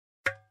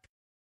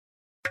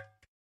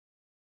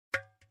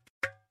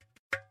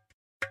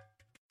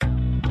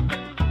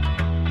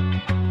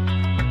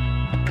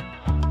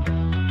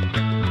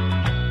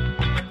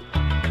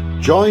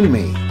Join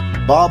me,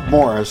 Bob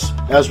Morris,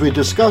 as we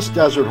discuss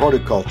desert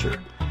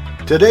horticulture.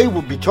 Today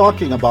we'll be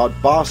talking about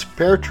bosque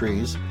pear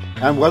trees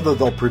and whether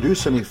they'll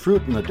produce any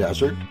fruit in the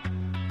desert.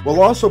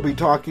 We'll also be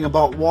talking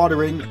about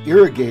watering,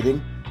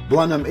 irrigating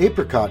Blenheim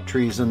apricot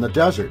trees in the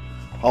desert.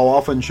 How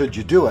often should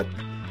you do it?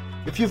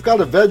 If you've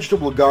got a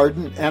vegetable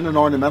garden and an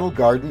ornamental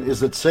garden,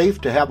 is it safe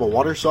to have a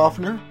water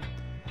softener?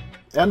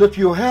 And if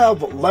you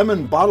have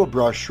lemon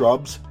bottlebrush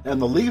shrubs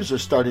and the leaves are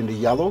starting to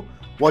yellow,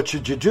 what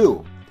should you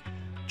do?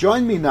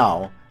 Join me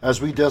now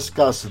as we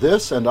discuss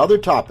this and other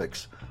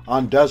topics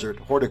on desert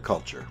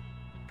horticulture.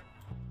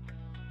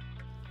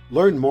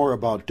 Learn more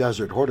about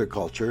desert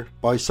horticulture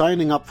by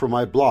signing up for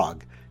my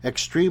blog,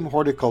 Extreme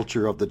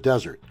Horticulture of the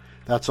Desert.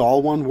 That's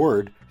all one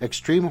word,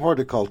 Extreme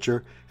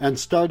Horticulture, and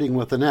starting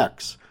with an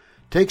X.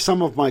 Take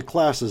some of my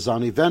classes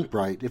on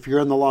Eventbrite if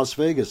you're in the Las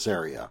Vegas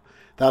area.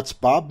 That's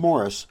Bob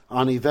Morris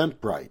on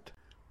Eventbrite.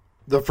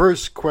 The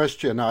first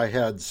question I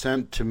had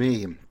sent to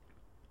me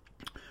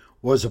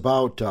was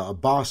about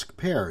bosque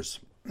pears.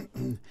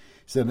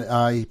 Said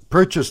I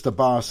purchased a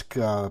bosque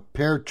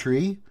pear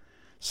tree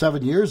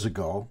 7 years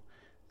ago,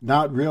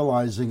 not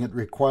realizing it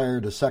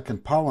required a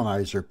second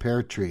pollinizer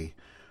pear tree.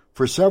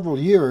 For several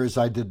years,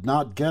 I did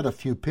not get a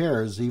few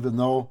pears, even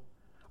though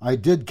the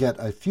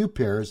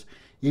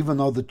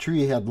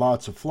tree had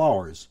lots of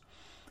flowers.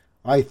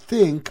 I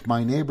think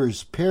my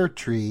neighbor's pear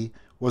tree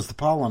was the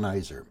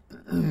pollinizer,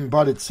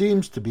 but it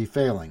seems to be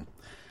failing.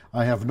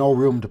 I have no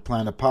room to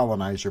plant a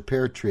pollinizer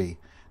pear tree.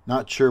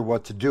 Not sure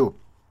what to do.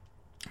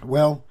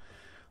 Well,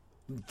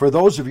 for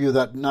those of you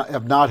that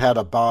have not had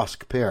a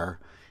bosque pear,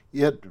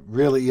 it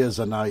really is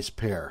a nice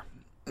pear.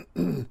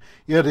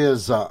 It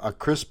is a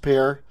crisp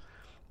pear.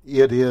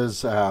 It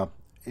is a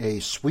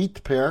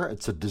sweet pear.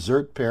 It's a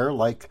dessert pear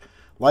like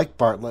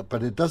Bartlett,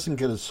 but it doesn't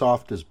get as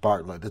soft as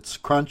Bartlett. It's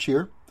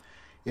crunchier.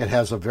 It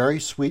has a very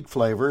sweet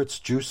flavor. It's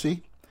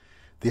juicy.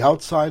 The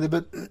outside of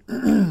it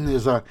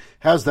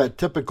has that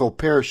typical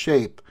pear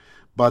shape,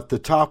 but the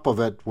top of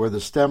it, where the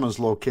stem is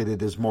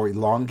located, is more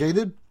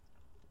elongated.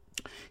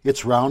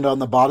 It's round on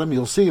the bottom.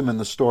 You'll see them in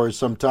the stores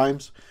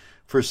sometimes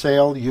for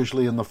sale,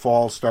 usually in the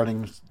fall,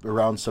 starting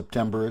around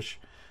September-ish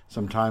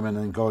sometime, and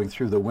then going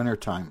through the winter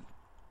time.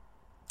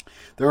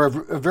 They're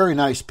a very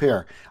nice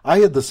pear. I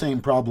had the same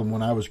problem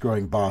when I was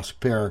growing bosque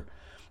pear,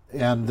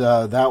 and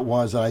that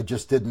was I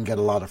just didn't get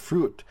a lot of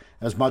fruit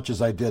as much as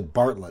I did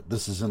Bartlett.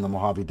 This is in the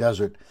Mojave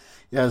Desert,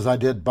 as I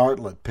did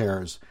Bartlett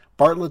pears.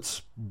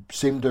 Bartletts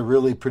seemed to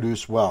really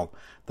produce well.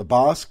 The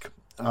bosque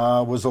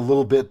was a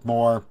little bit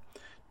more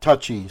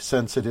touchy,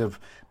 sensitive.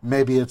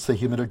 Maybe it's the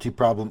humidity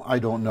problem. I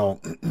don't know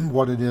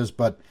what it is,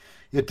 but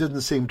it didn't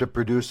seem to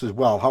produce as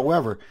well.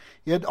 However,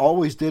 it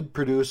always did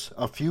produce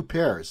a few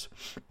pears,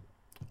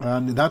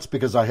 and that's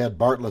because I had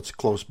Bartletts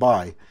close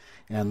by,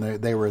 and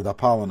they were the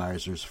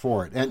pollinizers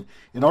for it. And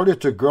in order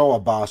to grow a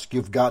bosque,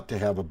 you've got to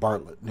have a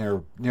Bartlett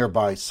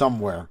nearby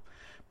somewhere,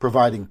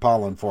 providing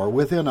pollen for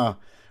within a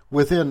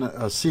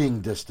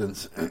seeing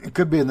distance. It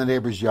could be in the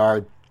neighbor's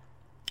yard.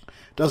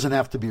 Doesn't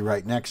have to be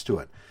right next to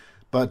it.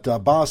 But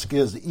bosque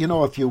is,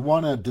 if you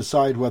want to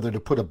decide whether to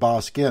put a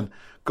bosque in,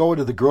 go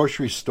to the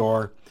grocery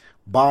store,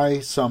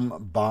 buy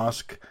some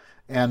bosque,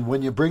 and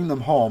when you bring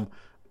them home,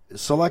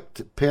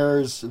 select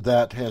pears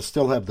that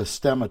still have the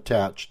stem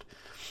attached.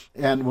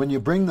 And when you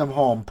bring them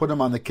home, put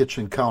them on the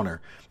kitchen counter,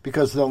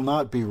 because they'll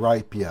not be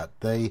ripe yet.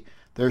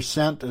 They're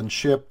sent and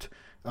shipped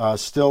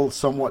still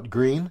somewhat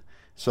green,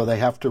 so they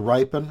have to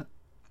ripen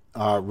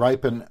at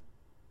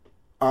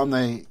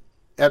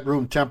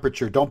room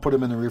temperature. Don't put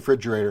them in the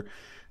refrigerator.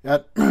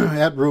 At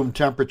room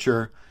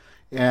temperature,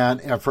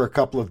 and for a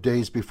couple of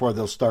days before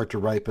they'll start to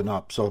ripen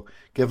up. So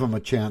give them a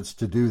chance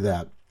to do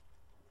that.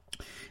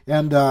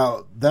 And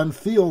then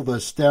feel the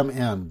stem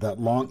end, that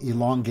long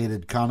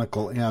elongated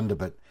conical end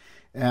of it.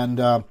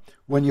 And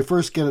when you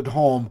first get it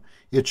home,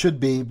 it should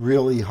be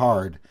really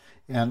hard.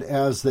 And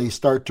as they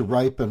start to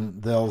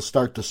ripen, they'll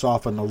start to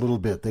soften a little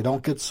bit. They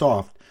don't get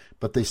soft,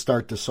 but they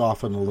start to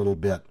soften a little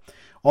bit.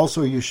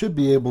 Also, you should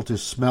be able to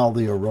smell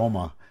the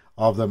aroma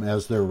of them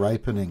as they're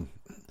ripening.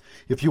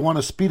 If you want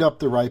to speed up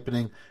the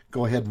ripening,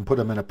 go ahead and put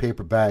them in a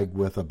paper bag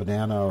with a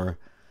banana or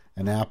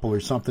an apple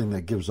or something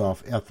that gives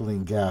off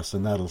ethylene gas,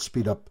 and that'll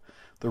speed up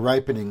the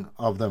ripening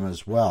of them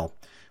as well.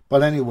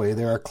 But anyway,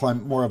 they're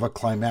more of a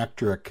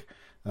climacteric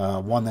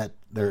one, that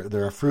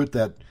they're a fruit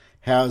that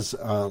has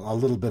a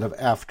little bit of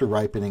after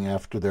ripening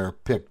after they're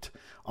picked,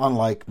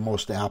 unlike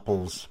most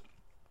apples.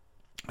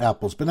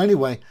 But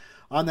anyway,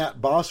 on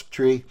that bosque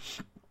tree,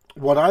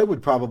 what I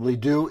would probably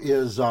do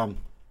is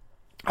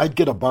I'd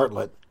get a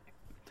Bartlett.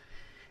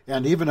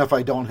 And even if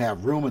I don't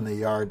have room in the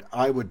yard,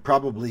 I would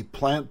probably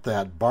plant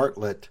that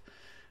Bartlett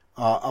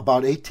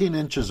about 18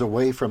 inches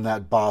away from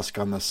that bosque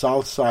on the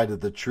south side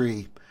of the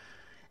tree.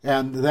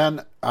 And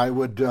then I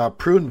would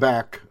prune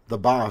back the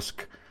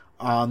bosque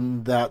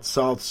on that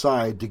south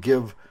side to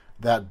give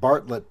that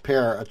Bartlett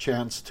pear a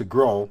chance to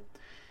grow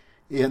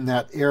in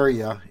that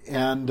area.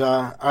 And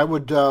I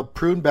would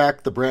prune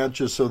back the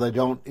branches so they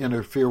don't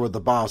interfere with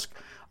the bosque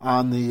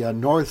on the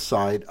north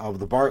side of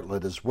the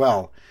Bartlett as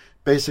well,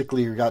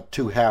 basically you've got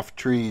two half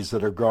trees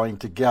that are growing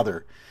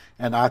together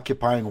and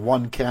occupying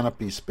one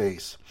canopy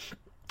space.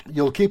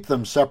 You'll keep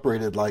them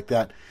separated like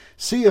that.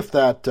 See if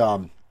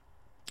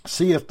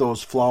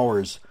those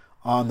flowers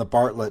on the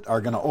Bartlett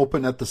are going to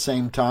open at the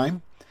same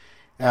time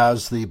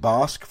as the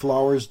bosque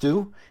flowers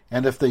do.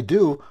 And if they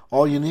do,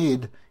 all you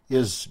need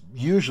is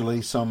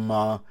usually some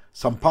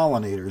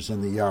pollinators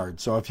in the yard.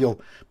 So if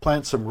you'll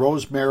plant some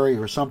rosemary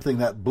or something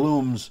that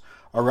blooms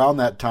around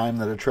that time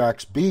that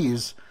attracts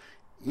bees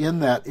in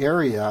that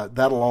area,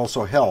 that'll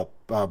also help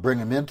bring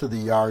them into the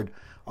yard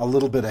a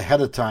little bit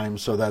ahead of time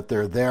so that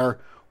they're there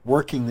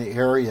working the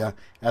area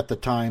at the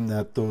time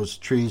that those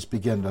trees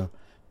begin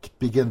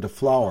to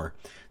flower.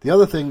 The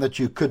other thing that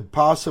you could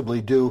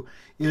possibly do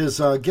is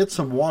get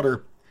some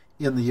water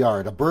in the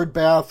yard, a bird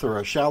bath or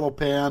a shallow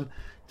pan,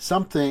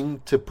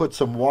 something to put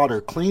some water,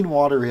 clean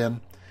water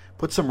in,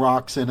 put some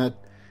rocks in it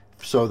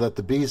so that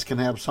the bees can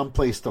have some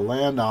place to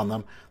land on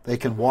them. They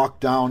can walk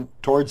down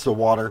towards the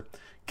water,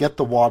 get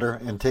the water,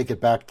 and take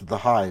it back to the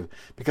hive.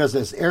 Because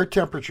as air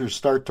temperatures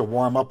start to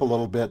warm up a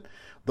little bit,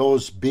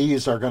 those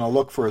bees are going to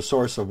look for a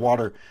source of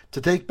water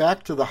to take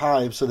back to the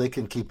hive so they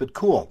can keep it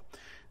cool.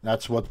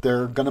 That's what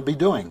they're going to be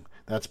doing.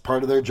 That's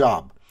part of their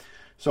job.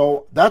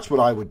 So that's what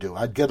I would do.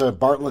 I'd get a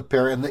Bartlett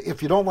pear, and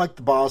if you don't like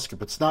the bosque,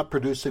 if it's not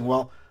producing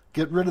well,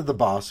 get rid of the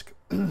bosque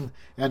and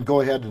go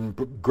ahead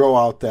and grow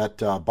out that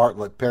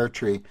Bartlett pear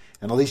tree,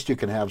 and at least you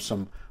can have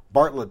some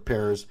Bartlett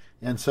pears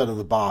instead of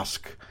the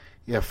bosque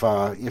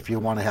if you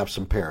want to have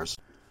some pears.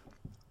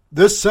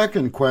 This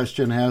second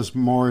question has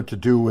more to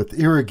do with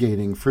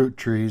irrigating fruit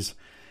trees,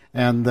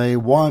 and they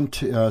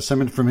want some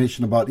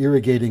information about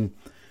irrigating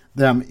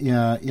them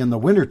in the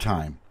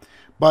wintertime.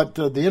 But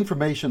the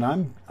information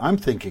I'm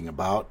thinking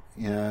about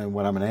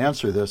when I'm going to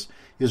answer this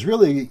is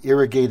really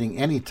irrigating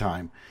any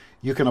time.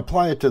 You can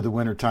apply it to the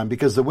wintertime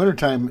because the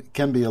wintertime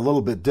can be a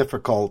little bit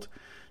difficult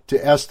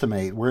to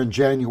estimate. We're in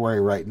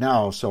January right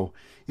now, so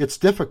it's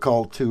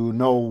difficult to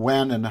know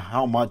when and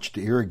how much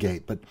to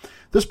irrigate. But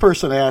this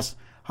person asked,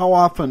 how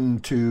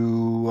often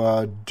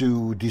to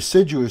do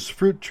deciduous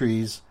fruit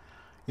trees,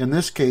 in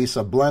this case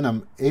a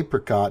Blenheim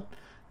apricot,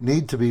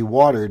 need to be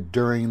watered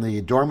during the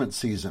dormant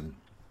season?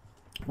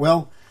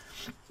 Well,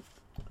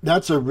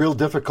 that's a real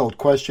difficult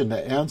question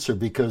to answer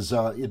because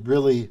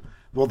the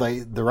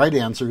right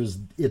answer is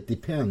it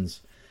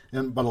depends.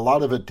 But a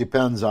lot of it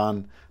depends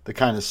on the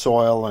kind of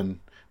soil and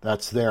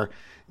that's there.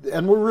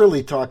 And we're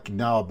really talking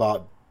now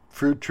about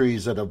fruit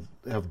trees that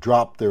have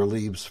dropped their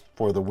leaves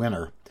for the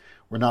winter.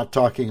 We're not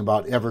talking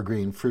about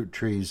evergreen fruit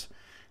trees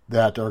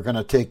that are going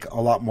to take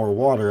a lot more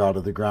water out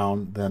of the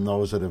ground than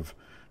those that have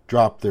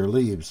dropped their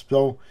leaves.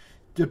 So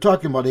you're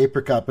talking about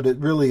apricot, but it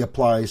really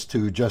applies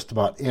to just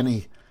about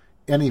any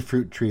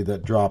fruit tree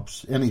that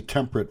drops, any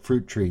temperate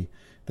fruit tree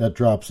that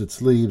drops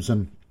its leaves.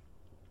 And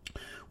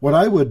what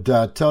I would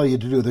tell you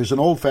to do, there's an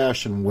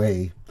old-fashioned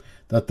way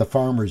that the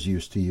farmers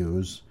used to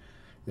use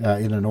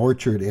in an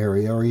orchard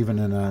area or even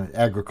in an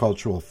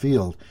agricultural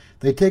field.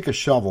 They take a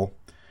shovel,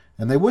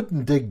 and they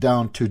wouldn't dig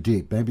down too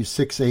deep, maybe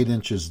 6-8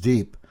 inches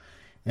deep,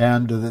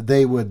 and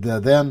they would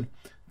then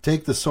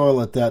take the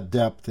soil at that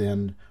depth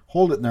and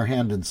hold it in their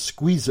hand and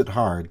squeeze it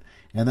hard,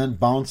 and then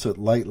bounce it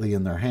lightly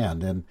in their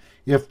hand. And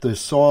if the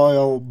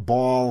soil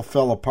ball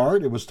fell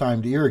apart, it was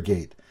time to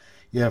irrigate.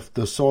 If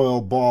the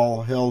soil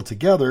ball held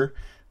together,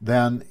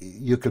 then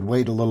you could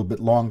wait a little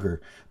bit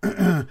longer.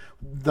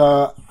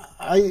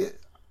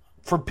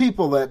 For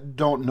people that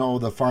don't know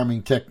the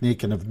farming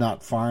technique and have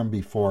not farmed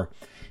before,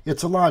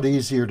 it's a lot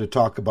easier to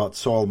talk about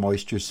soil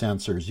moisture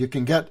sensors. You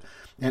can get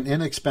an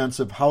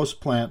inexpensive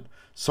houseplant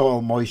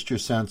soil moisture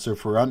sensor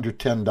for under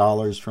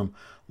 $10 from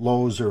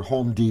Lowe's or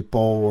Home Depot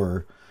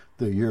or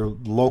your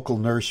local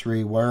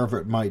nursery, wherever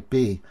it might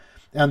be,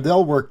 and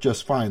they'll work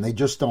just fine. They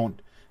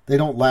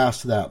don't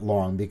last that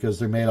long because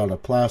they're made out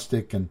of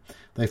plastic and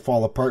they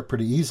fall apart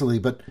pretty easily.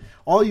 But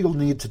all you'll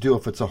need to do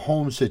if it's a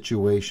home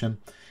situation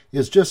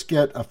is just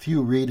get a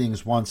few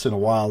readings once in a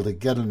while to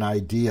get an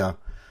idea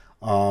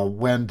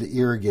when to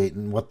irrigate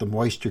and what the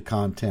moisture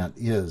content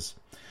is.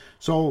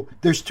 So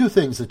there's two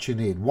things that you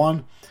need.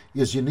 One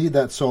is you need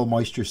that soil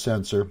moisture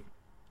sensor,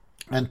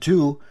 and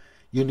two,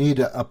 you need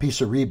a piece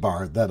of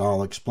rebar that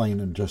I'll explain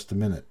in just a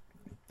minute.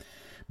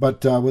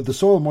 But with the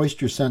soil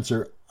moisture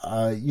sensor,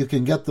 you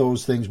can get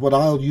those things. What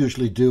I'll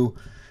usually do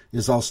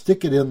is I'll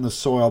stick it in the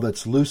soil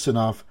that's loose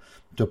enough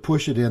to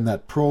push it in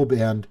that probe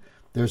end.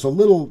 There's a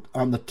little,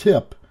 on the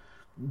tip,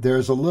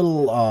 there's a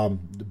little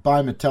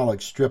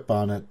bimetallic strip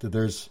on it.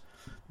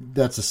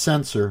 That's a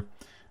sensor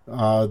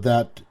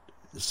that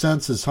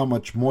senses how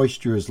much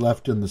moisture is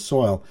left in the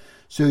soil.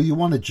 So you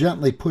want to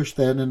gently push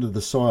that into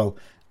the soil.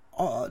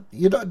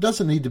 It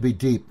doesn't need to be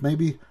deep,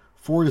 maybe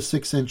 4 to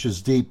 6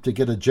 inches deep to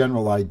get a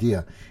general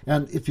idea.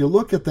 And if you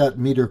look at that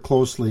meter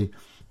closely,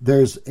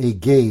 there's a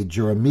gauge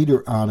or a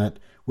meter on it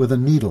with a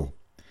needle.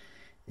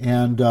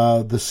 And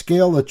the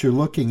scale that you're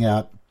looking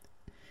at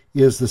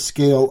is the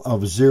scale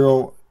of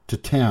 0 to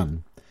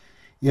 10.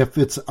 If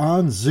it's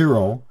on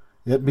 0,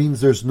 it means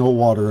there's no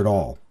water at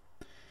all.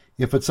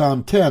 If it's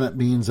on 10, it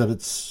means that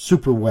it's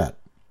super wet.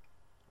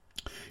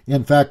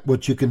 In fact,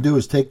 what you can do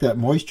is take that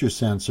moisture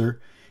sensor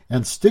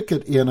and stick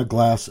it in a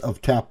glass of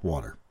tap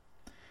water.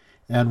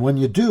 And when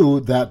you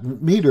do, that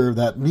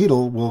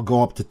needle will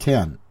go up to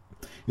 10.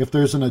 If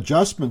there's an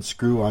adjustment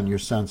screw on your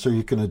sensor,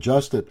 you can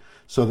adjust it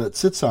so that it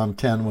sits on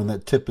 10 when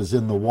that tip is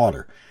in the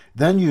water.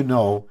 Then you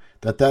know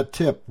that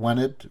tip, when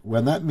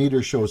that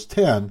meter shows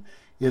 10,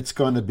 it's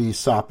going to be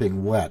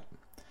sopping wet.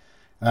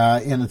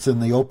 And it's in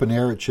the open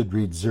air, it should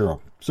read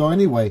 0. So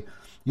anyway,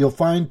 you'll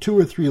find 2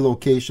 or 3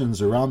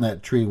 locations around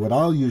that tree. What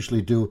I'll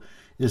usually do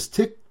is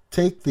take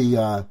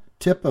the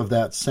tip of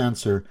that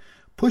sensor,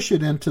 push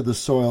it into the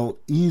soil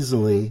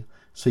easily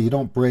so you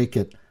don't break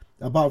it,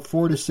 about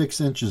 4 to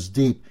 6 inches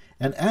deep.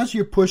 And as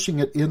you're pushing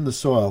it in the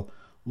soil,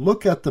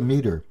 look at the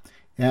meter.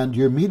 And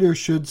your meter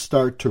should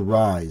start to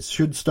rise,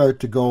 should start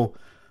to go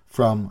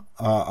from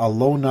a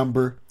low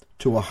number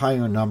to a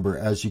higher number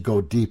as you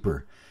go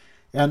deeper.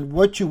 And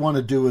what you want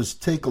to do is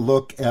take a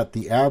look at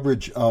the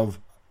average of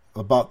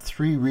about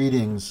 3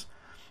 readings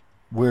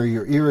where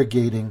you're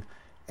irrigating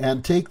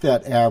and take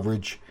that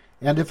average.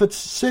 And if it's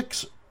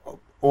 6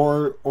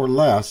 or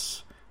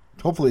less,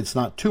 hopefully it's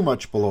not too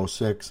much below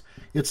 6,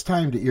 it's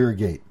time to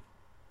irrigate.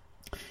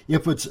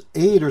 If it's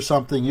 8 or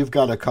something, you've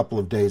got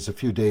a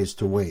few days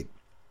to wait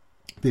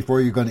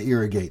before you're going to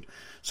irrigate.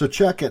 So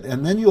check it,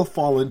 and then you'll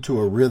fall into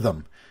a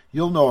rhythm.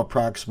 You'll know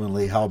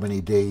approximately how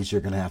many days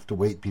you're going to have to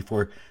wait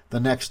before the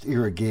next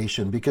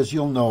irrigation, because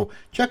you'll know,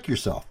 check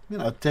yourself.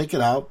 Take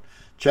it out,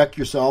 check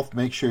yourself,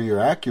 make sure you're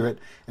accurate,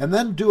 and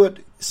then do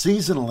it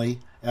seasonally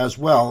as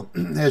well.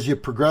 As you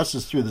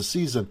progresses through the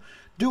season,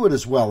 do it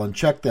as well and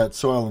check that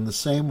soil in the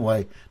same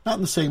way, not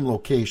in the same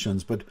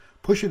locations, but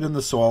push it in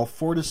the soil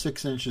 4 to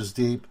 6 inches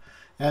deep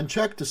and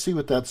check to see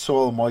what that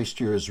soil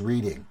moisture is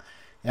reading.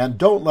 And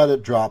don't let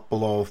it drop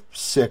below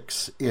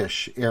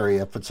 6-ish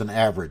area if it's an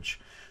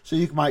average. So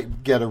you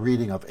might get a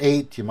reading of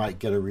 8, you might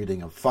get a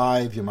reading of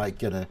 5,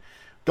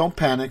 don't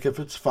panic if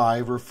it's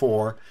 5 or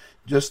 4.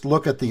 Just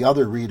look at the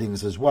other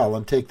readings as well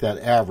and take that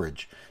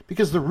average,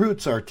 because the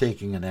roots are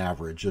taking an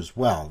average as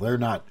well.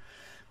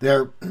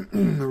 The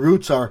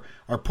roots are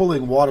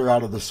pulling water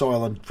out of the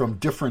soil and from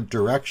different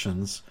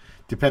directions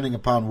depending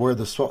upon where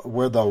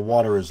the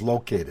water is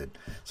located.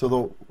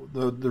 So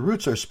the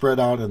roots are spread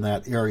out in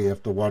that area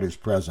if the water is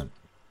present.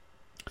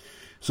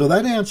 So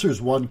that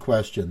answers one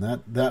question.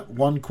 That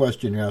one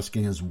question you're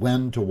asking is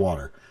when to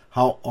water,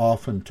 how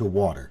often to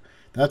water.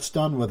 That's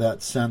done with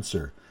that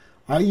sensor.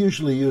 I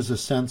usually use a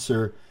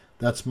sensor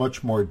that's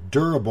much more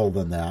durable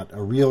than that, a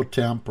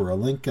Riotemp or a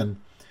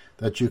Lincoln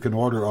that you can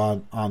order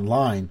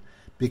online,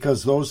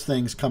 because those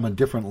things come in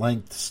different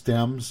length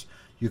stems.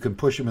 You can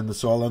push them in the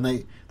soil,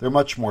 and they're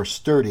much more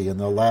sturdy, and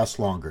they'll last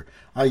longer.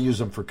 I use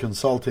them for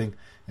consulting.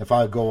 If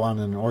I go on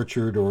an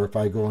orchard or if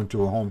I go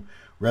into a home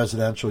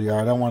residential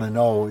yard, I want to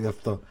know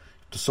if the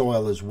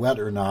soil is wet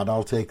or not.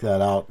 I'll take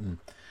that out and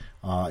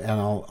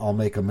I'll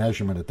make a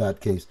measurement at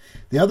that case.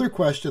 The other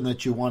question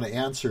that you want to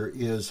answer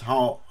is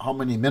how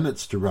many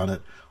minutes to run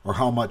it or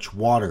how much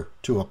water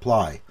to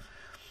apply.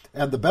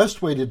 And the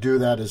best way to do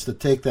that is to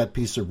take that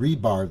piece of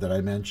rebar that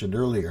I mentioned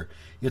earlier.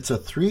 It's a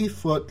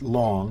 3-foot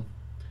long,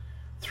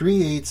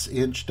 3/8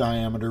 inch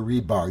diameter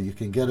rebar. You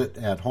can get it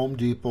at Home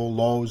Depot,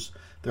 Lowe's.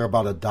 They're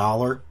about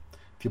 $1.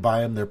 If you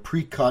buy them, they're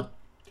pre-cut.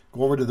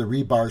 Go over to the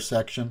rebar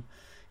section,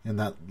 in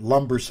that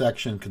lumber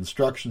section,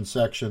 construction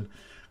section.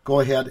 Go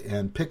ahead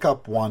and pick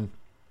up one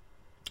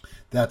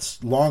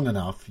that's long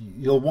enough.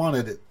 You'll want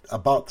it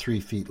about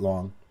 3 feet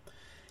long.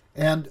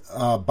 And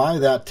buy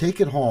that, take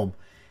it home,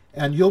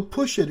 and you'll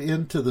push it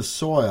into the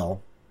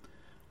soil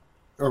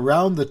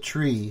around the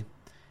tree.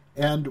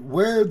 And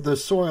where the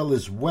soil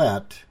is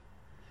wet,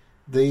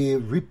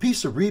 the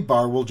piece of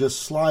rebar will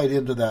just slide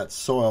into that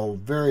soil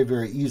very,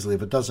 very easily.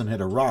 If it doesn't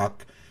hit a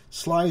rock,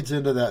 slides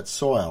into that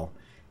soil,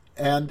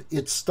 and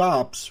it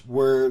stops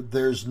where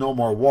there's no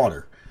more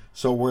water.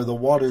 So where the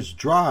water's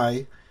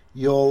dry,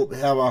 you'll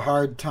have a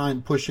hard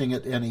time pushing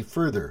it any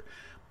further.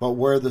 But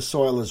where the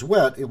soil is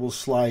wet, it will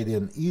slide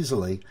in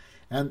easily.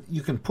 And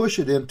you can push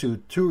it into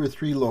 2 or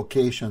 3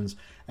 locations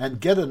and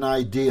get an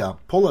idea.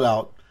 Pull it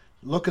out,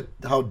 look at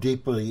how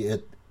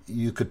deeply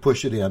you could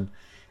push it in,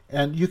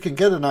 and you can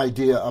get an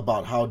idea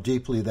about how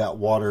deeply that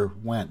water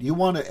went. You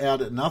want to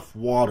add enough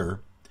water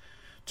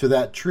to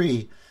that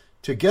tree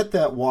to get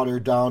that water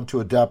down to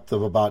a depth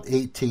of about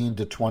 18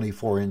 to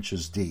 24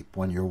 inches deep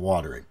when you're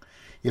watering.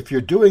 If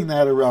you're doing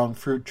that around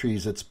fruit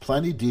trees, it's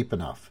plenty deep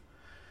enough.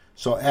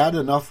 So add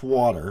enough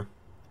water,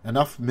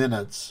 enough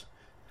minutes,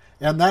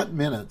 and that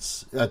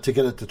minutes to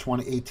get it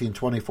to 18,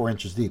 24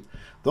 inches deep.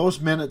 Those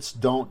minutes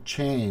don't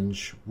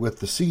change with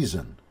the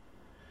season.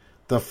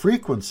 The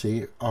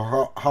frequency,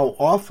 or how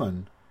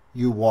often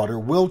you water,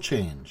 will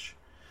change,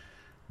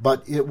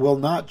 but it will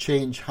not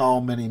change how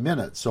many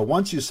minutes. So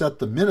once you set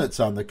the minutes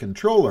on the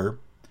controller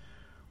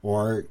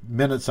or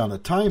minutes on a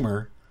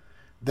timer,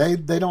 they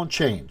don't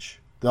change.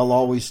 They'll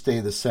always stay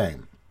the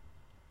same.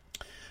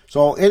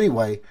 So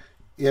anyway,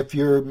 if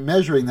you're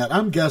measuring that,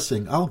 I'll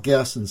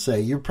guess and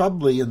say you're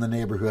probably in the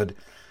neighborhood,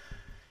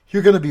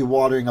 You're going to be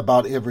watering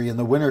about in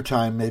the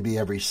wintertime, maybe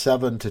every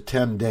 7 to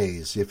 10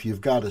 days. If you've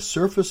got a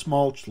surface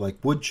mulch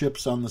like wood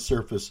chips on the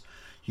surface,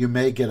 you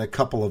may get a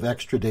couple of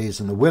extra days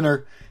in the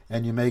winter,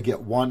 and you may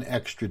get one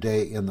extra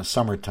day in the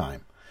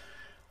summertime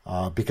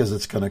because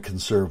it's going to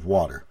conserve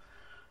water.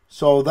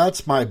 So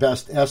that's my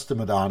best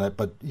estimate on it,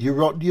 but you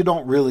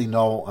don't really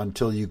know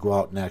until you go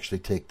out and actually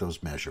take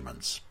those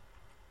measurements.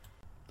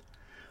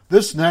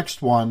 This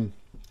next one,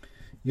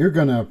 you're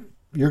gonna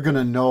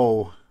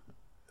know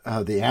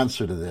the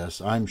answer to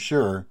this, I'm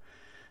sure,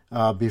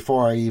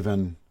 before I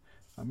even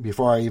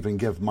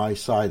give my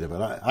side of it.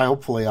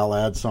 Hopefully I'll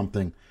add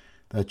something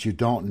that you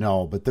don't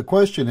know. But the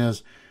question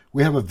is,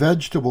 we have a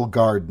vegetable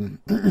garden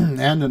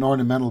and an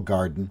ornamental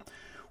garden.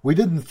 We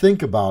didn't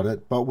think about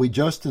it, but we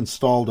just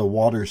installed a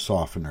water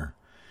softener.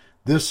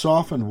 This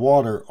softened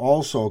water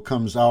also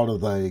comes out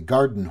of the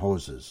garden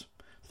hoses.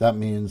 That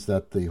means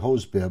that the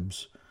hose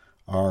bibs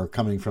are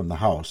coming from the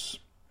house.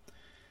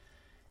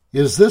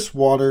 Is this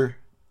water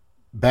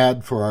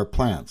bad for our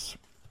plants?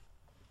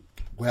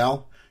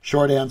 Well,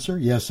 short answer,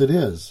 yes it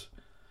is.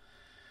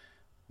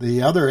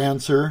 The other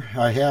answer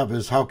I have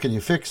is, how can you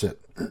fix it?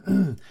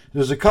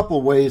 There's a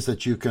couple ways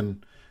that you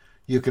can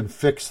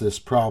fix this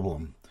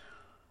problem.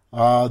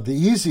 The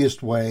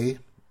easiest way,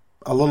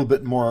 a little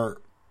bit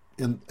more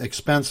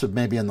expensive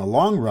maybe in the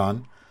long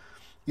run,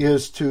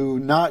 is to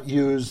not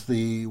use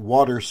the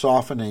water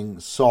softening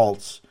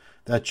salts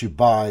that you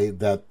buy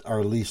that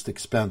are least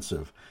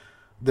expensive.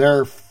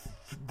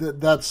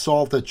 That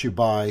salt that you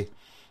buy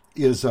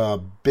is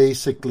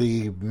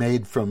basically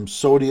made from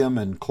sodium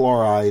and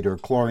chloride or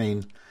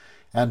chlorine,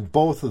 and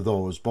both of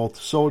those, both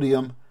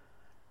sodium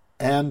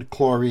and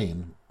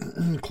chlorine.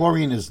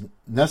 Chlorine is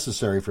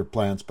necessary for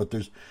plants, but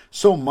there's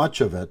so much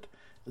of it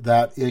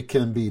that it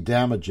can be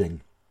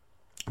damaging.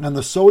 And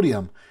the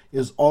sodium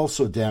is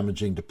also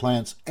damaging to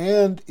plants,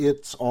 and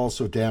it's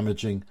also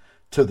damaging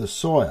to the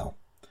soil.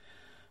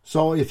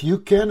 So if you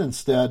can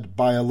instead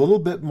buy a little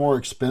bit more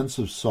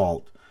expensive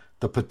salt,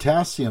 the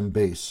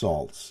potassium-based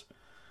salts,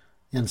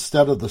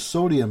 instead of the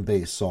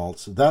sodium-based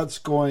salts, that's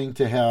going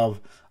to have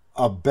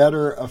a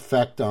better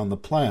effect on the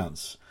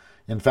plants.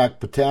 In fact,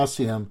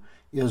 potassium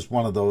is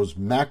one of those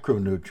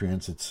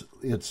macronutrients.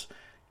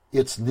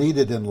 It's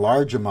needed in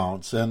large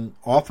amounts, and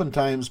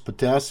oftentimes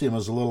potassium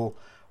is a little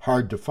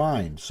hard to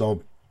find.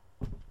 So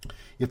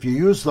if you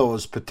use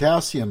those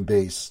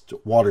potassium-based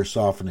water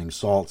softening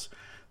salts,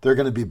 they're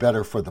going to be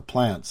better for the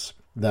plants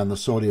than the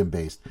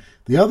sodium-based.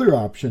 The other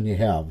option you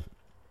have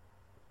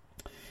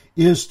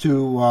is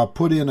to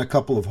put in a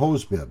couple of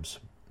hose bibs.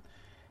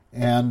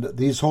 And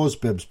these hose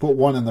bibs, put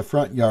one in the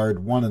front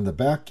yard, one in the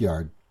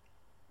backyard.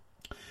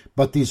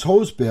 But these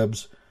hose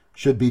bibs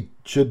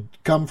should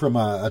come from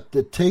a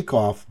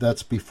takeoff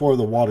that's before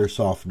the water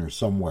softener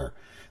somewhere.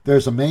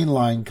 There's a main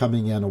line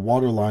coming in, a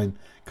water line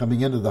coming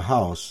into the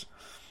house,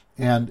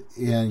 and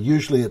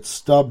usually it's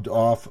stubbed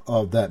off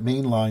of that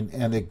main line,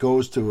 and it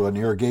goes to an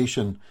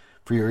irrigation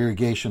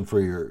for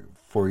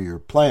your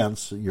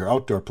plants, your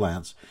outdoor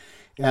plants.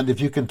 And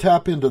if you can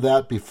tap into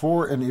that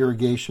before an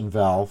irrigation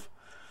valve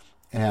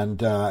and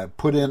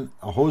put in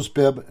a hose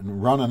bib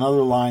and run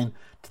another line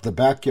to the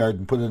backyard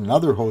and put in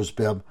another hose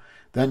bib,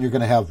 then you're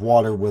going to have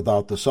water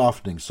without the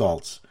softening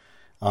salts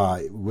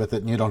with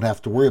it, and you don't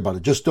have to worry about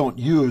it. Just don't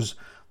use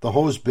the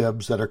hose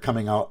bibs that are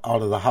coming out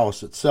of the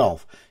house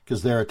itself,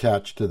 because they're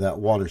attached to that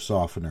water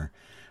softener.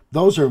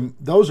 Those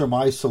are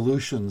my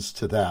solutions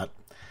to that.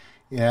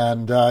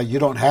 And you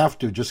don't have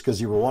to, just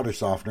because you have a water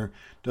softener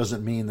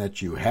doesn't mean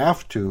that you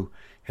have to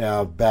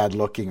have bad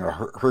looking or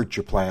hurt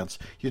your plants.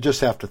 You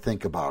just have to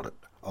think about it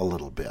a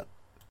little bit.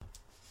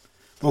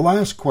 The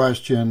last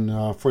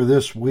question for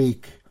this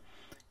week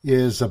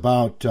is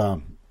about,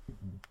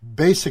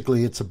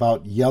 basically it's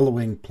about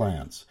yellowing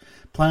plants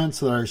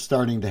that are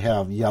starting to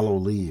have yellow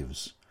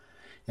leaves.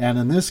 And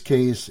in this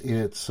case,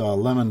 it's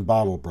lemon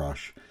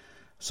bottlebrush.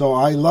 So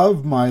I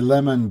love my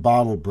lemon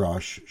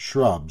bottlebrush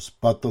shrubs,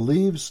 but the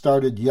leaves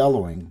started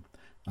yellowing.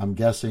 I'm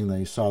guessing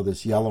they saw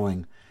this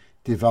yellowing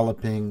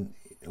developing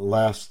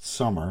last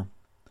summer.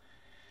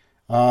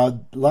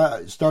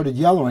 Started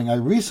yellowing. I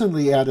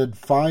recently added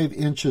 5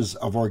 inches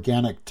of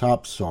organic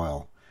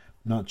topsoil.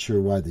 Not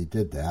sure why they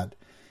did that.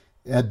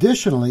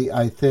 Additionally,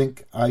 I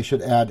think I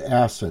should add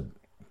acid.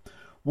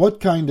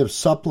 What kind of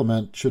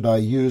supplement should I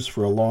use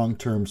for a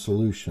long-term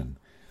solution?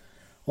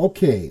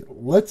 Okay,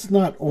 let's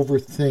not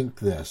overthink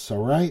this,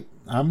 all right?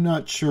 I'm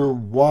not sure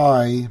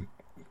why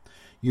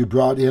you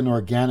brought in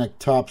organic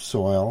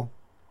topsoil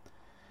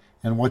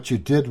and what you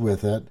did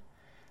with it.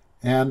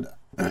 And,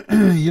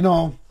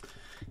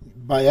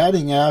 by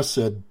adding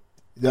acid,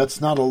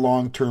 that's not a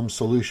long-term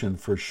solution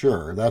for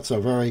sure. That's a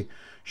very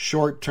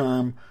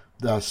short-term.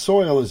 The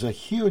soil is a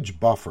huge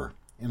buffer.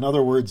 In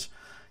other words,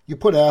 you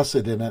put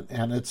acid in it,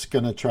 and it's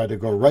going to try to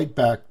go right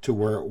back to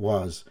where it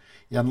was,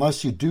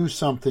 unless you do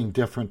something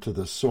different to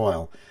the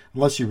soil,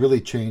 unless you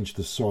really change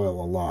the soil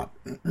a lot.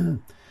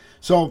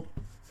 So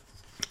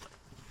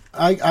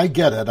I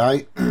get it.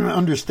 I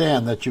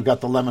understand that you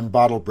got the lemon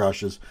bottle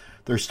brushes.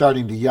 They're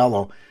starting to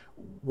yellow.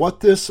 what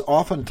this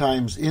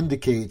oftentimes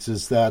indicates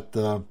is that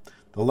the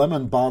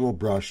lemon bottle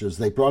brushes,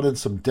 they brought in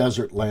some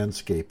desert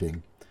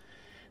landscaping.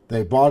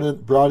 They brought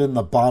in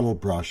the bottle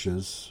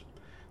brushes.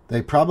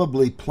 They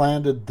probably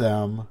planted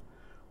them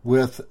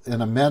with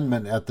an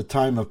amendment at the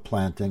time of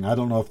planting. I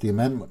don't know if the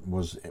amendment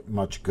was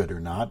much good or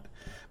not,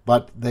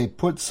 but they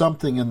put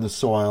something in the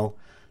soil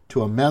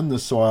to amend the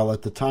soil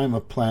at the time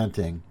of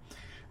planting.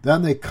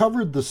 Then they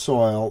covered the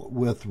soil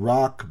with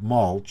rock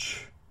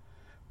mulch,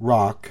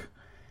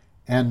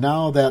 and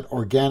now that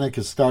organic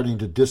is starting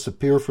to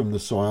disappear from the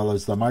soil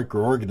as the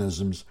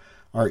microorganisms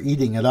are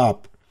eating it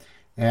up,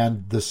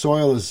 and the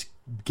soil is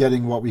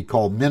getting what we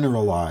call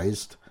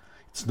mineralized.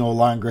 It no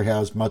longer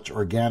has much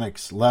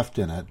organics left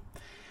in it.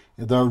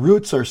 The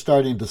roots are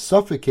starting to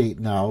suffocate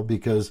now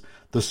because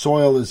the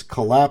soil is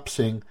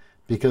collapsing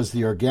because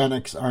the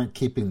organics aren't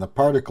keeping the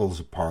particles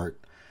apart.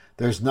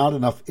 There's not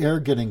enough air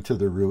getting to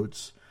the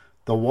roots.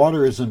 The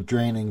water isn't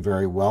draining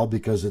very well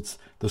because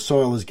the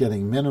soil is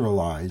getting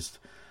mineralized.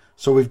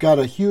 So we've got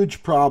a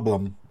huge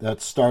problem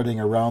that's starting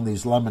around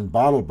these lemon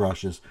bottle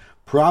brushes,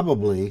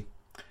 probably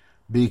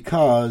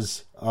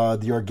because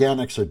the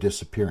organics are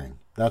disappearing.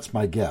 That's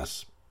my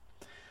guess.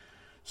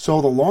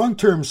 So the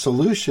long-term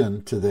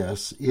solution to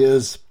this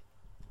is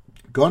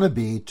going to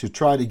be to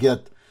try to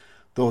get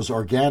those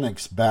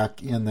organics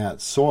back in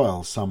that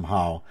soil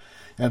somehow.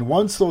 And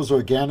once those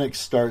organics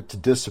start to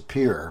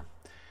disappear,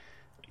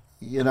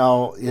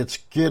 it's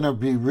going to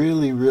be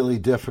really, really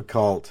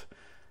difficult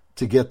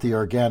to get the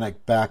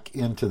organic back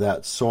into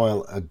that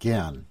soil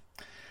again.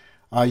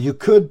 You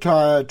could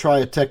try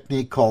a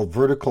technique called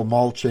vertical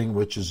mulching,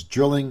 which is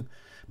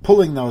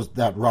pulling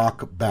that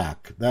rock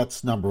back.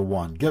 That's number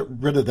one. Get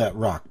rid of that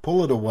rock.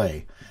 Pull it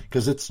away,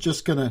 because it's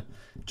just going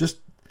to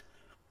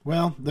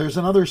well, there's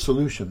another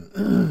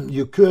solution.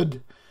 You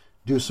could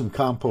do some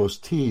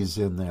compost teas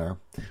in there.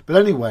 But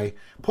anyway,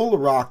 pull the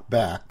rock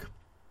back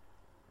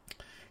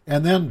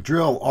and then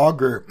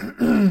auger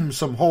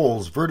some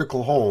holes,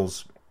 vertical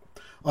holes,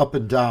 up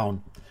and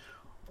down,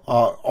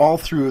 all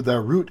through the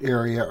root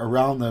area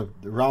around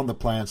the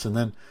plants, and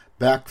then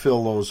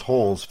backfill those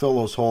holes. Fill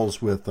those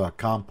holes with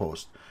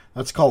compost.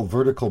 That's called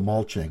vertical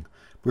mulching.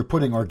 We're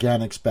putting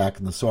organics back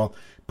in the soil.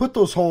 Put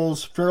those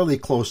holes fairly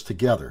close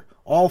together,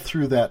 all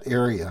through that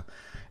area,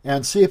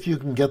 and see if you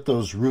can get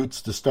those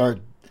roots to start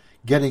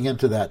getting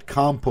into that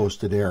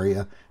composted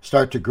area,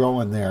 start to grow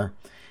in there.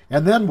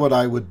 And then what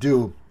I would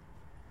do,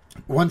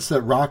 once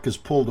that rock is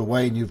pulled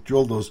away and you've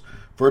drilled those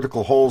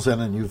vertical holes in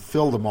and you've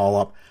filled them all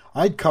up,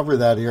 I'd cover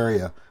that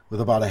area with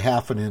about a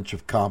half an inch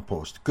of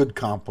compost, good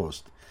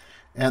compost.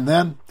 And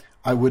then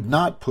I would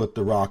not put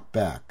the rock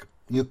back.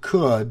 You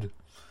could,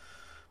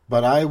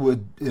 but I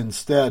would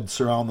instead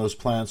surround those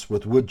plants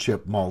with wood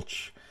chip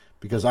mulch,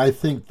 because I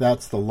think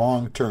that's the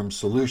long-term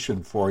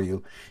solution for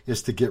you,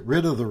 is to get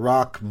rid of the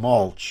rock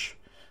mulch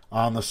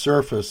on the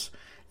surface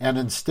and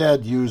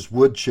instead use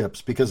wood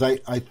chips, because I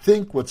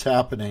think what's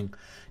happening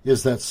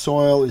is that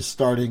soil is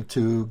starting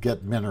to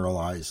get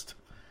mineralized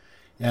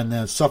and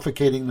then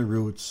suffocating the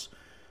roots.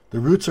 The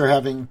roots are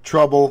having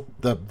trouble.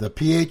 The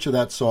pH of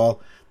that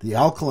soil, the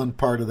alkaline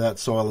part of that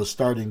soil is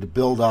starting to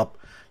build up.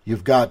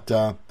 You've got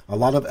a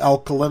lot of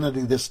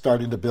alkalinity that's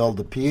starting to build.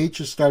 The pH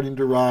is starting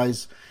to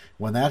rise.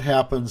 When that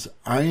happens,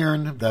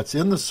 iron that's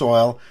in the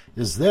soil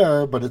is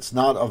there, but it's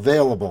not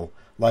available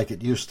like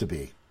it used to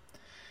be.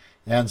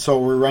 And so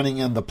we're running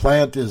in, the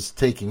plant is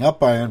taking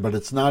up iron, but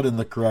it's not in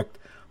the correct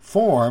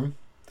form.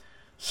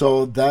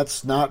 So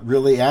that's not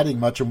really adding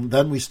much. And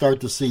then we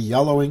start to see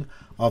yellowing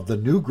of the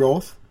new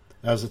growth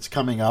as it's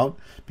coming out,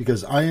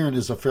 because iron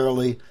is a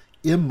fairly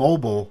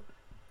immobile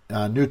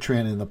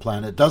nutrient in the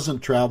plant. It doesn't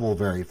travel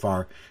very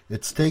far.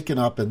 It's taken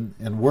up,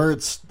 and where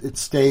it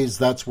stays,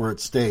 that's where it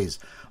stays.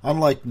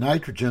 Unlike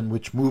nitrogen,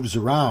 which moves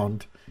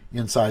around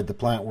inside the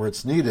plant where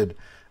it's needed,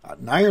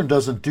 iron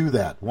doesn't do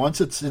that.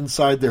 Once it's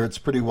inside there, it's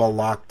pretty well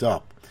locked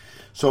up.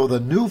 So the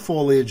new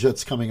foliage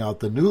that's coming out,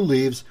 the new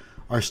leaves,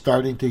 are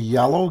starting to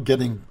yellow,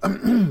 getting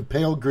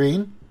pale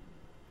green.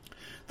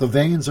 The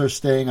veins are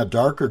staying a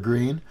darker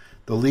green.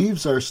 The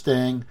leaves are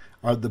staying,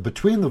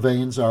 between the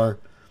veins are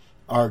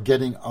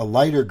getting a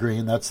lighter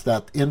green. That's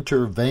that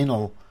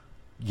interveinal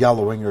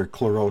yellowing or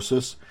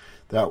chlorosis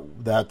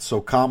that's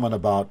so common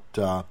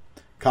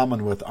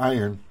with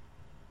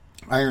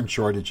iron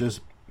shortages.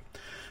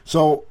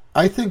 So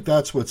I think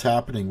that's what's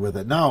happening with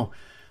it. Now,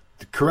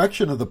 the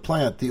correction of the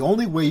plant, the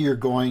only way you're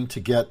going to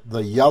get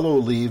the yellow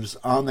leaves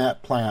on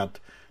that plant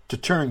to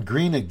turn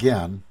green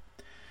again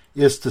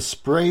is to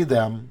spray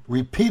them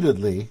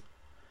repeatedly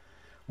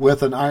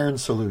with an iron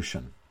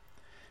solution.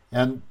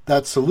 And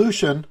that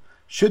solution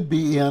should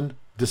be in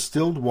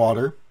distilled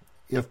water,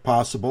 if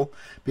possible,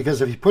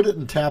 because if you put it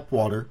in tap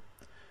water,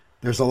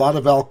 there's a lot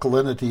of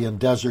alkalinity in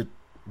desert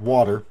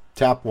water,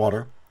 tap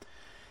water.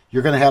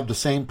 You're going to have the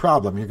same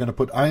problem. You're going to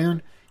put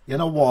iron in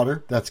a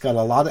water that's got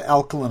a lot of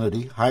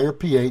alkalinity, higher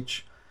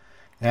pH,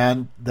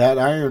 and that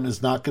iron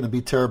is not going to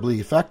be terribly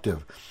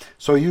effective.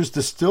 So use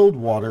distilled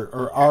water,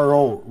 or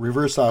RO,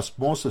 reverse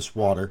osmosis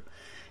water,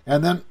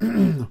 and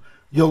then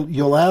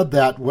you'll add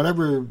that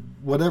whatever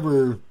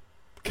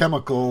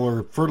chemical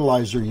or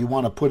fertilizer you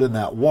want to put in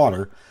that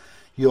water,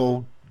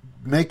 you'll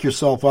make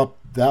yourself up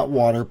that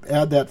water,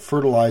 add that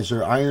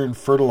fertilizer, iron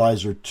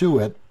fertilizer to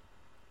it,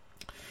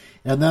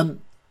 and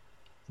then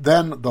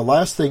the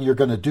last thing you're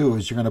going to do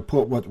is you're going to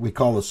put what we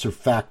call a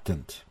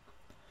surfactant.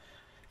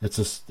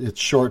 It's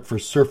short for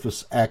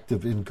surface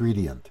active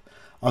ingredient.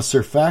 A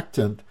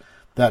surfactant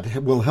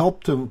that will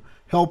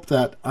help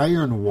that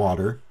iron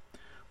water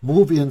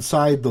move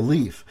inside the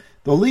leaf.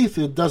 The leaf,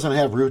 it doesn't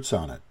have roots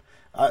on it.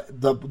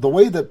 The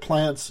way that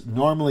plants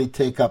normally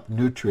take up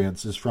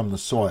nutrients is from the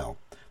soil,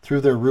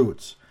 through their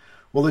roots.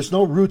 Well, there's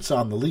no roots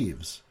on the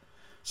leaves.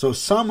 So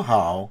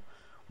somehow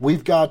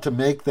we've got to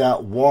make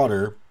that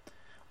water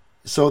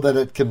so that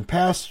it can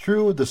pass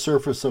through the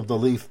surface of the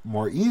leaf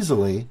more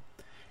easily,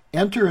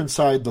 enter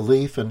inside the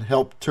leaf, and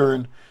help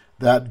turn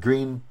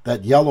that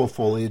yellow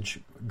foliage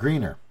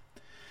greener.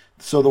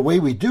 So the way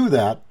we do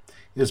that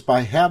is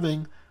by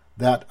having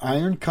that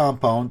iron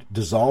compound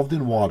dissolved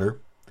in water.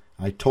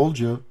 I told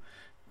you,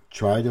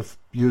 try to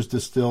use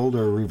distilled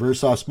or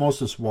reverse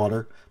osmosis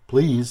water,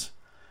 please.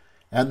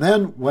 And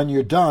then when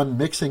you're done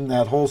mixing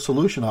that whole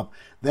solution up,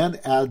 then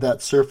add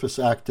that surface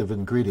active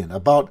ingredient,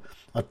 about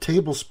a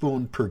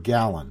tablespoon per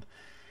gallon.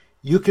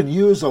 You can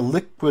use a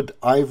liquid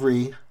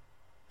you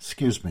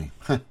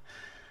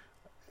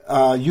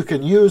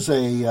can use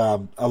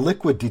a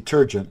liquid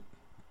detergent.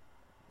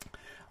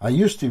 I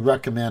used to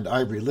recommend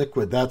Ivory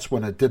Liquid. That's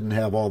when it didn't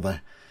have all the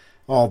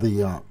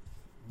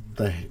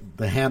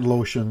hand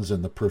lotions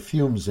and the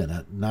perfumes in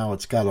it. Now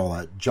it's got all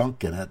that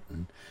junk in it,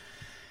 and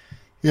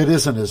it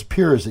isn't as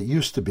pure as it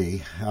used to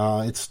be.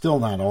 It's still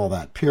not all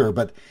that pure.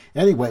 But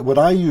anyway, what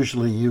I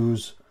usually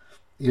use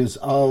is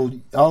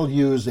I'll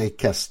use a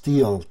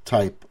Castile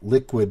type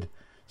liquid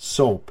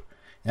soap,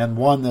 and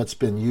one that's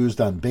been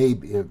used on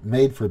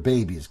made for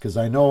babies, because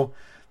I know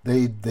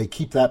they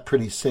keep that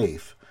pretty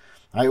safe.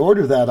 I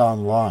order that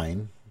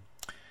online,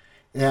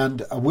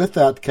 and with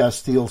that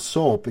Castile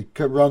soap, it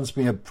runs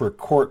me per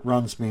quart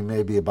runs me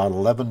maybe about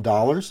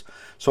 $11.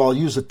 So I'll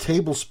use a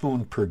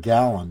tablespoon per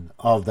gallon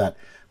of that,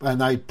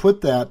 and I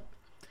put that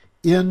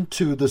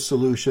into the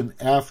solution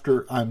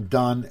after I'm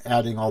done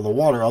adding all the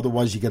water.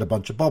 Otherwise, you get a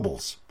bunch of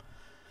bubbles.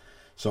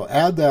 So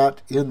add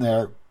that in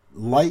there,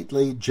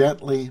 lightly,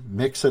 gently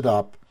mix it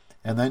up,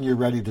 and then you're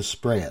ready to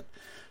spray it.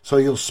 So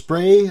you'll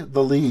spray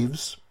the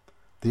leaves,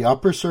 the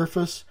upper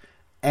surface,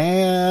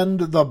 and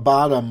the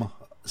bottom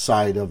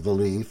side of the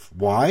leaf.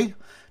 Why?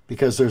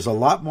 Because there's a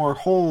lot more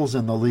holes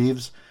in the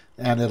leaves,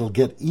 and it'll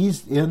get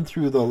eased in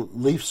through the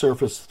leaf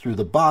surface through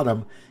the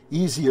bottom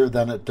easier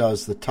than it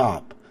does the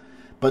top.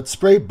 But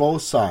spray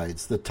both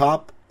sides, the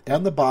top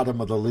and the bottom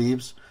of the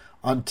leaves,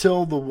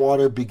 until the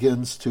water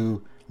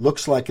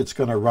looks like it's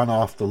going to run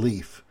off the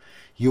leaf.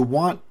 You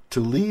want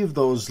to leave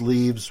those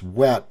leaves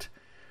wet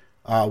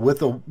with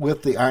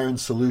the iron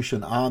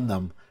solution on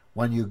them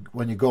when you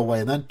go away,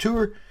 and then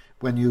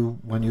when you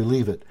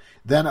leave it.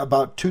 Then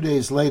about 2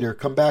 days later,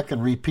 come back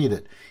and repeat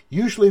it.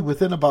 Usually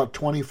within about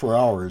 24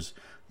 hours,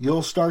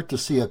 you'll start to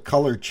see a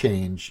color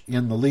change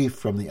in the leaf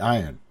from the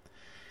iron.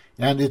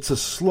 And it's a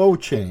slow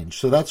change,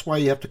 so that's why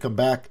you have to come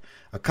back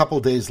a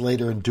couple days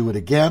later and do it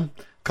again,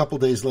 a couple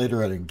days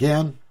later and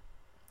again,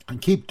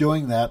 and keep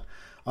doing that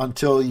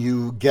until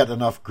you get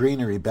enough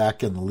greenery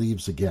back in the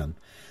leaves again.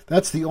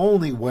 That's the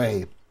only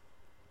way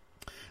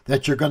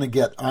that you're going to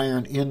get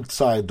iron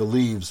inside the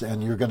leaves,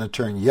 and you're going to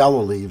turn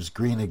yellow leaves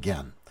green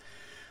again.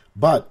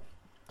 But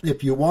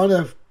if you want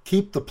to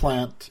keep the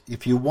plant,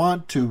 if you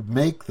want to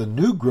make the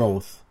new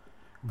growth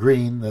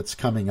green that's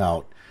coming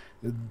out,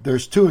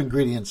 there's 2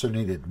 ingredients are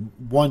needed.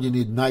 One, you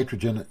need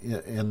nitrogen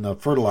in the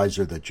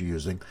fertilizer that you're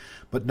using.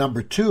 But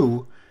number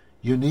 2,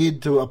 you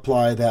need to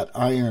apply that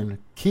iron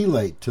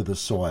chelate to the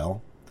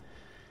soil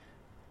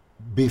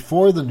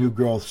before the new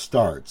growth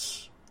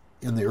starts.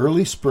 In the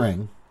early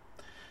spring,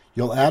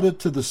 you'll add it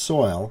to the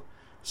soil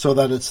so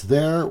that it's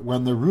there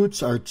when the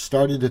roots are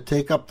starting to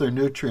take up their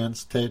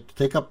nutrients,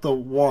 take up the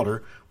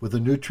water with the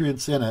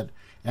nutrients in it,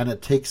 and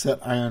it takes that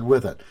iron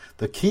with it.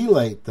 The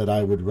chelate that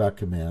I would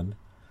recommend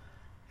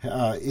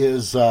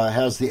has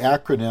the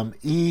acronym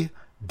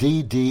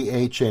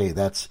EDDHA.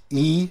 That's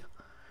E,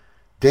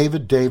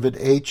 David,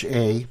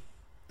 H-A.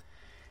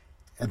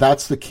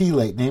 That's the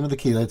chelate, name of the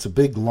chelate. It's a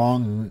big,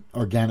 long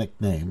organic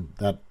name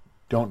that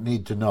don't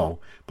need to know.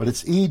 But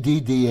it's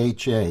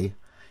EDDHA.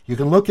 You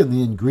can look in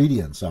the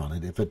ingredients on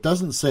it. If it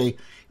doesn't say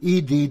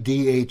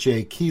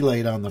EDDHA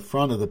chelate on the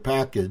front of the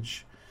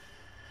package,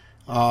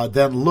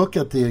 then look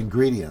at the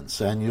ingredients,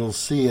 and you'll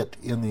see it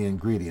in the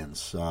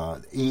ingredients.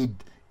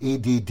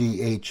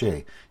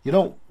 EDDHA. You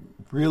don't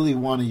really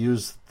want to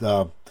use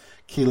the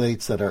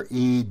chelates that are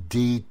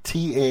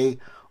EDTA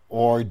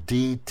or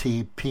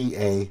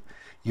DTPA.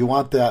 You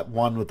want that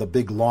one with the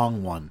big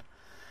long one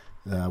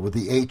with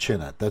the H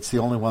in it. That's the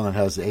only one that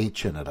has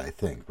H in it, I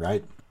think,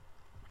 right?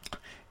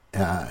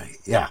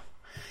 Yeah.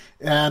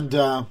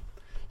 And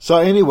so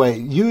anyway,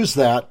 use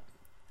that,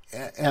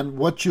 and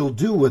what you'll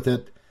do with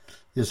it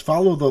is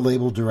follow the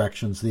label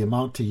directions, the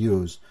amount to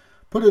use,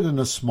 put it in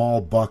a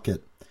small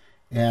bucket,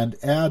 and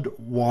add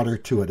water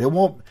to it.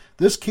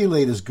 This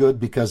chelate is good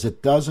because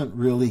it doesn't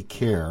really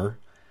care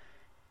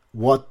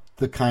what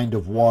the kind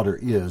of water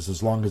is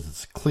as long as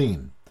it's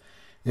clean.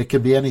 It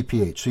can be any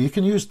pH. So you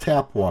can use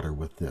tap water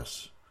with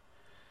this.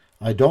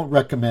 I don't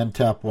recommend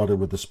tap water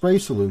with the spray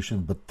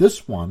solution, but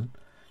this one,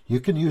 you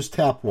can use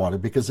tap water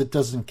because it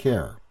doesn't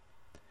care.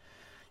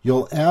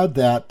 You'll add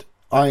that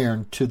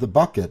iron to the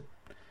bucket,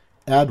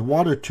 add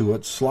water to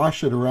it,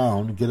 slosh it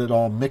around, get it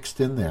all mixed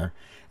in there,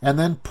 and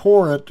then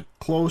pour it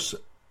close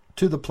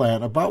to the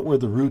plant, about where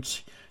the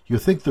roots, you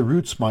think the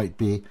roots might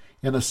be,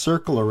 in a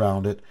circle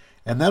around it.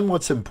 And then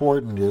what's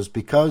important is,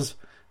 because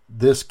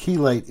this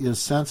chelate is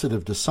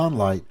sensitive to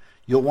sunlight,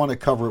 you'll want to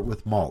cover it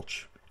with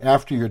mulch.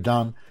 After you're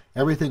done,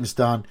 everything's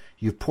done,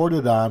 you've poured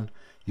it on,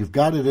 you've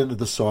got it into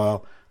the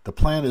soil, the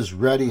plant is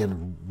ready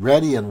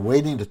and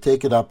waiting to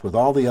take it up with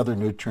all the other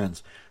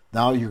nutrients.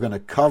 Now you're going to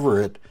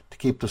cover it to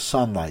keep the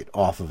sunlight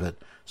off of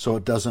it so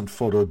it doesn't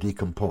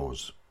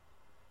photodecompose.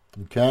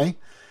 Okay?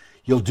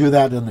 You'll do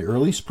that in the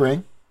early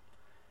spring,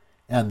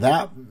 and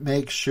that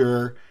makes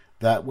sure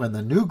that when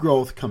the new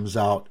growth comes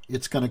out,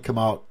 it's going to come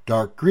out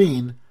dark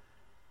green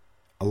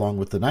along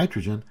with the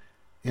nitrogen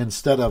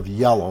instead of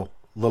yellow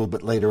a little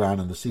bit later on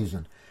in the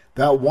season.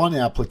 That one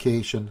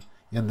application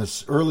in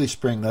this early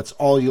spring, that's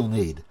all you'll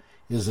need,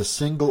 is a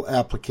single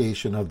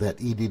application of that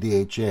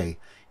EDDHA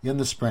in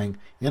the spring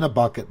in a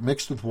bucket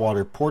mixed with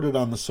water, poured it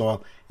on the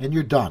soil, and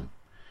you're done.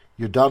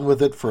 You're done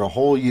with it for a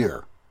whole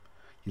year.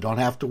 You don't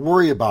have to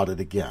worry about it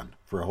again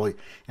for a whole year.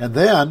 And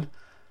then,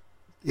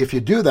 if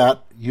you do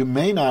that, you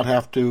may not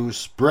have to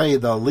spray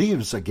the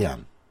leaves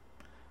again.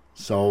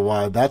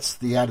 So that's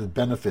the added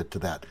benefit to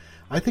that.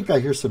 I think I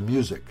hear some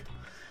music.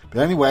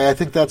 But anyway, I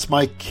think that's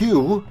my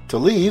cue to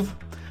leave.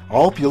 I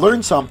hope you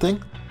learned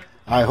something.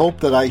 I hope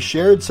that I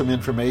shared some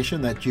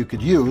information that you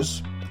could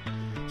use.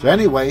 So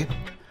anyway,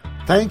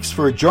 thanks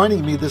for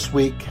joining me this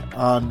week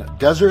on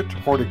Desert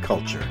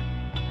Horticulture.